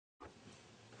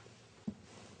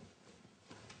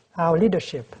our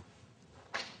leadership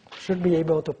should be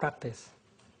able to practice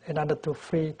in order to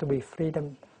be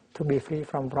free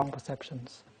from wrong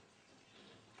perceptions.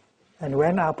 And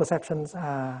when our perceptions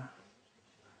are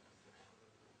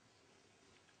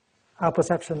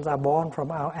born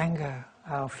from our anger,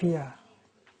 our fear,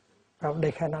 well,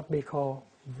 they cannot be called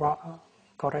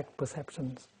correct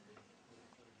perceptions.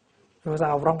 Because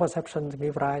our wrong perceptions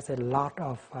give rise to a lot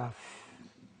of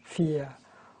fear,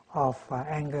 of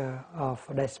anger, of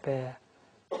despair,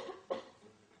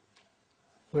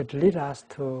 which lead us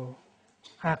to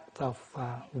acts of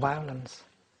violence,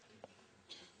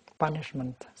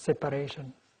 punishment,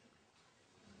 separation,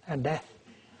 and death.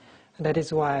 And that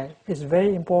is why it's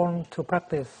very important to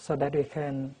practice so that we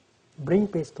can bring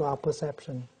peace to our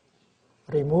perception,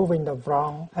 removing the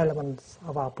wrong elements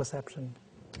of our perception.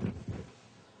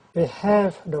 We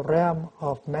have the realm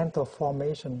of mental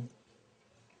formation.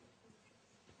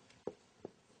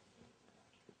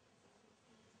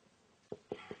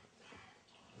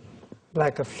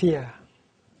 Like a fear,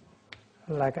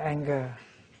 like anger,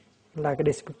 like a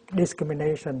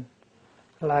discrimination,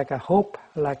 like a hope,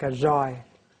 like a joy,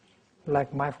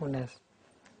 like mindfulness.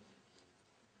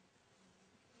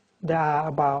 There are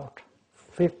about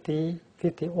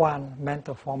 51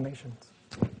 mental formations.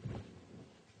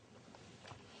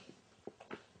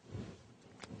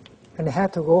 And you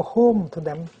have to go home to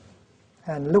them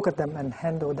and look at them and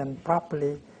handle them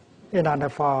properly in order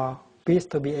for peace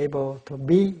to be able to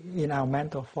be in our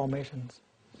mental formations.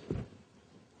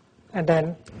 And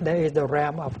then there is the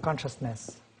realm of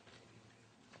consciousness.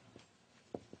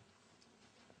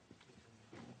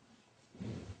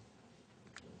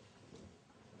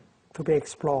 To be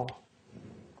explored.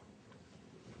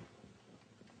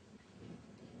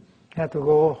 We have to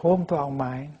go home to our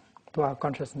mind, to our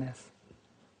consciousness,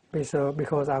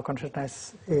 because our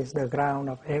consciousness is the ground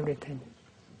of everything.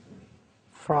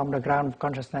 From the ground of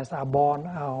consciousness are born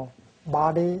our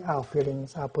body, our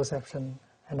feelings, our perception,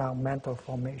 and our mental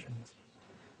formations.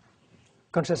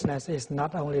 Consciousness is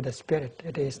not only the spirit,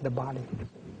 it is the body.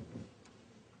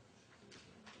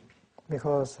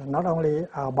 Because not only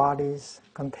our bodies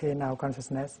contain our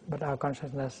consciousness, but our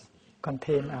consciousness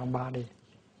contains our body.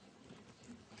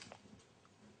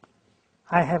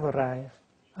 I have arrived,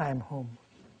 I am home.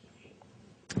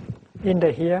 In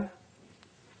the here,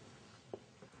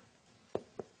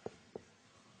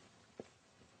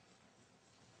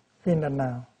 in the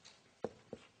now.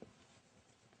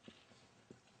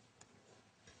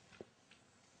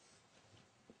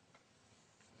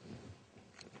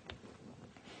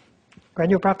 When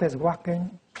you practice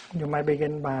walking, you might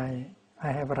begin by,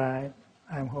 I have arrived,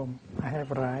 I am home. I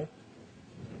have arrived,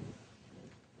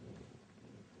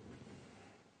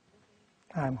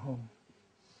 I am home.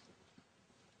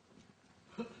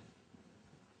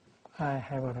 I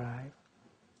have arrived.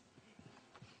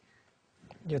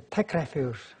 You take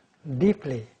refuge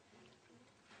deeply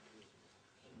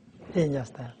in your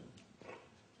step.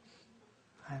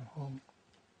 I am home.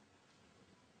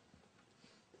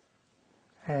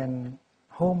 And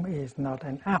home is not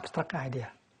an abstract idea.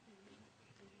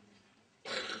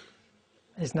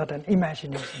 It's not an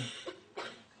imagination.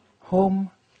 Home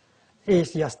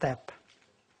is your step.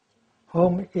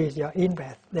 Home is your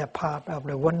in-breath. They are part of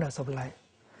the wonders of life.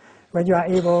 When you are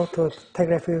able to take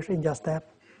refuge in your step,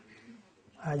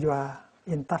 you are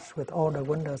in touch with all the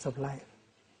wonders of life.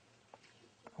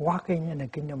 Walking in the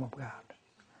kingdom of God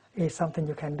is something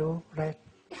you can do right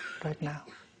now.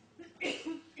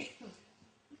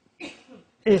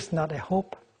 It's not a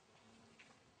hope.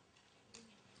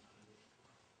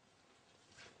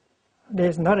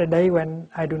 There's not a day when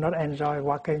I do not enjoy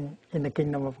walking in the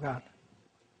kingdom of God.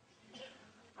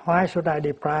 Why should I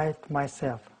deprive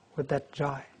myself with that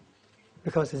joy?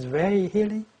 Because it's very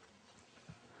healing.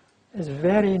 It's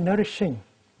very nourishing.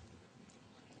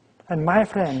 And my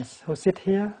friends who sit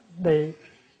here, they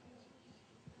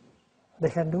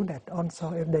can do that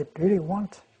also if they really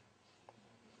want.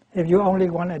 If you only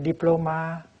want a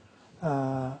diploma,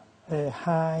 a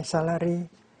high salary,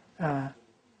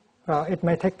 well, it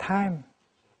may take time.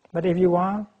 But if you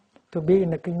want to be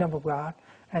in the kingdom of God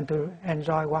and to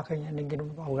enjoy walking in the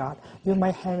kingdom of God, you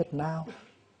may have it now.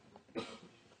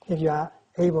 If you are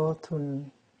able to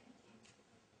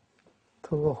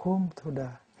go home to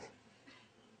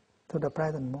the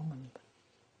present moment,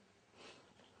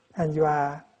 and you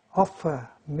are offered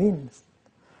means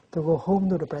to go home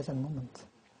to the present moment,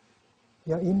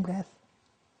 your in-breath,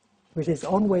 which is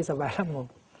always available,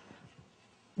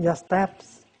 your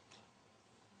steps,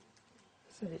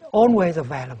 always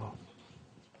available,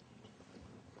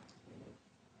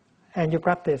 and you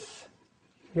practice,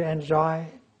 you enjoy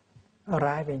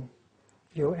arriving,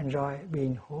 you enjoy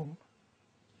being home.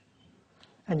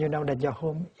 And you know that your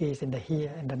home is in the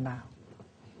here and the now.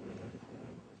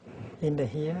 In the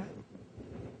here,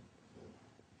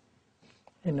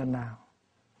 in the now.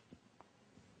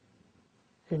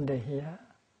 In the here,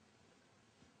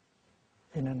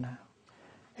 in the now.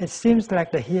 It seems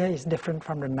like the here is different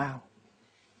from the now.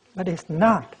 But it's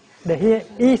not. The here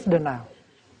is the now.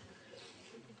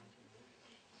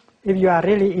 If you are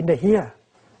really in the here,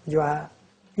 you are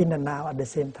in the now at the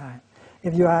same time.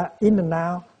 If you are in the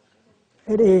now,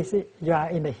 you are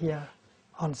in the here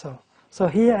also. So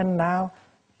here and now,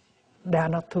 they are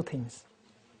not two things.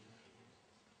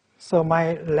 So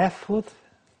my left foot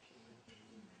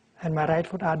and my right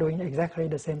foot are doing exactly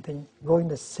the same thing, going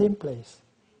the same place,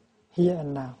 here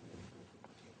and now.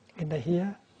 In the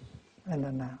here and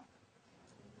the now.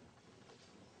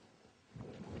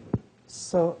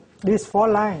 So these 4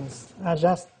 lines are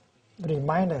just a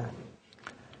reminder,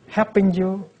 helping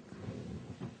you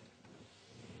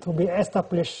to be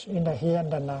established in the here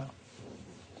and the now.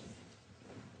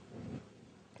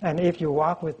 And if you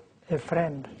walk with a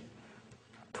friend,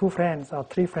 2 friends or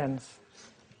 3 friends,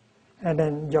 and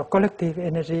then your collective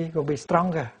energy will be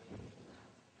stronger,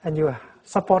 and you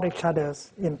support each other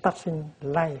in touching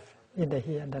life in the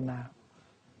here and the now.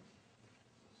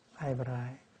 I have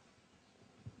arrived.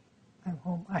 I'm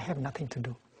home. I have nothing to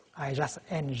do. I just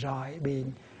enjoy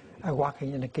being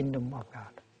walking in the kingdom of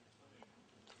God.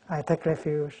 I take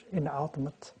refuge in the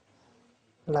ultimate,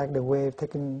 like the wave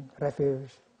taking refuge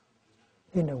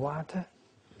in the water.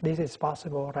 This is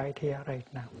possible right here, right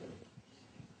now.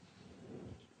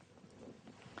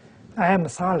 I am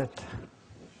solid.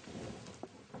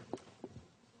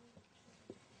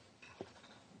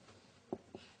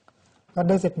 What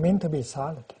does it mean to be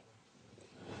solid?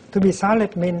 To be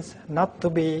solid means not to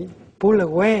be pulled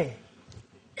away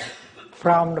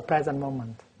from the present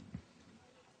moment.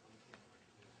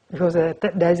 Because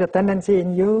there is a tendency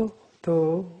in you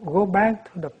to go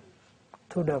back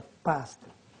to the past.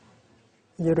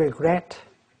 You regret,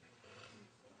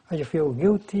 or you feel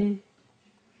guilty.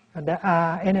 And there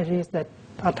are energies that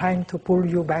are trying to pull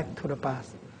you back to the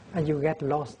past, and you get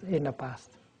lost in the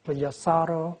past with your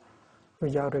sorrow,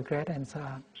 with your regret, and so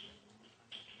on.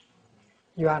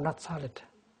 You are not solid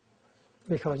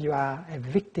because you are a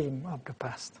victim of the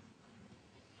past.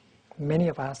 Many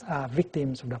of us are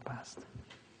victims of the past.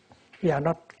 We are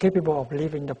not capable of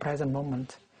living the present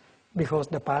moment because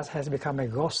the past has become a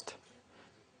ghost,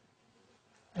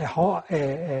 a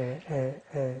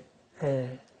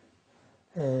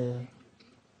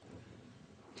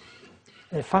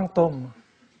phantom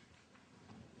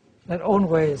that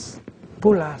always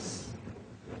pulls us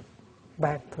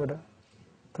back to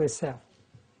itself.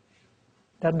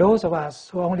 That those of us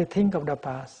who only think of the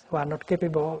past, who are not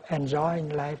capable of enjoying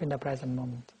life in the present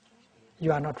moment,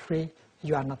 you are not free,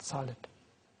 you are not solid.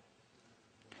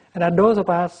 And that those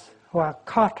of us who are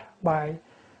caught by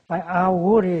our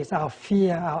worries, our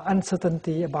fear, our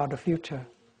uncertainty about the future,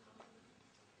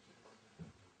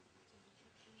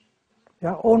 we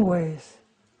are always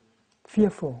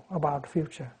fearful about the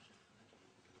future.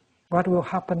 What will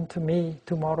happen to me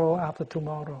tomorrow, after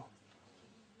tomorrow?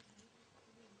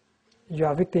 You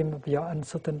are a victim of your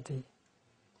uncertainty,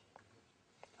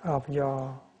 of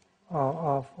your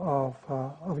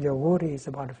worries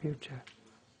about the future.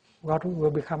 What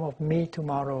will become of me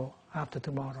tomorrow, after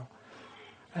tomorrow?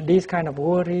 And these kind of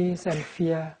worries and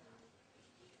fear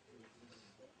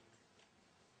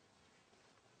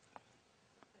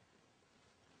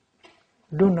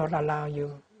do not allow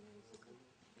you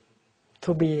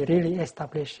to be really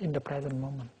established in the present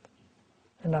moment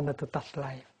in order to touch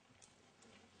life.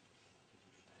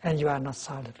 And you are not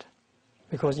solid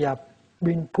because you are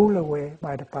being pulled away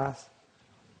by the past,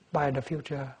 by the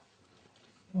future,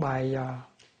 by your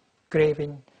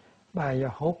craving, by your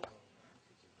hope,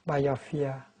 by your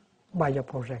fear, by your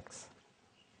projects.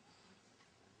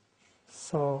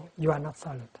 So you are not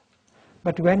solid.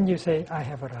 But when you say, I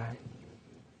have arrived,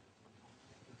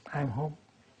 I'm home,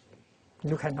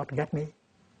 you cannot get me.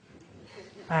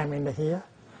 I'm in the here,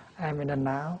 I'm in the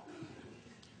now,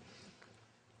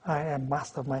 I am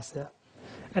master of myself.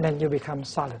 And then you become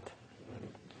solid.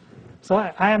 So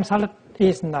I am solid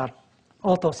is not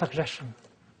auto-suggestion.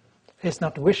 It's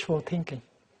not wishful thinking.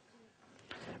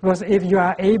 Because if you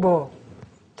are able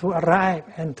to arrive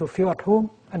and to feel at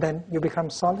home, and then you become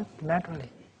solid naturally.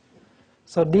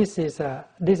 So this is a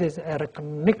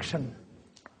recognition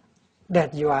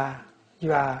that you are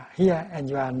here and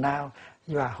you are now,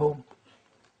 you are home.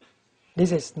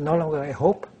 This is no longer a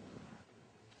hope.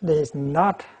 This is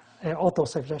not an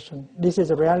auto-suggestion. This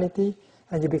is a reality,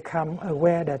 and you become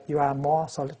aware that you are more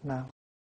solid now.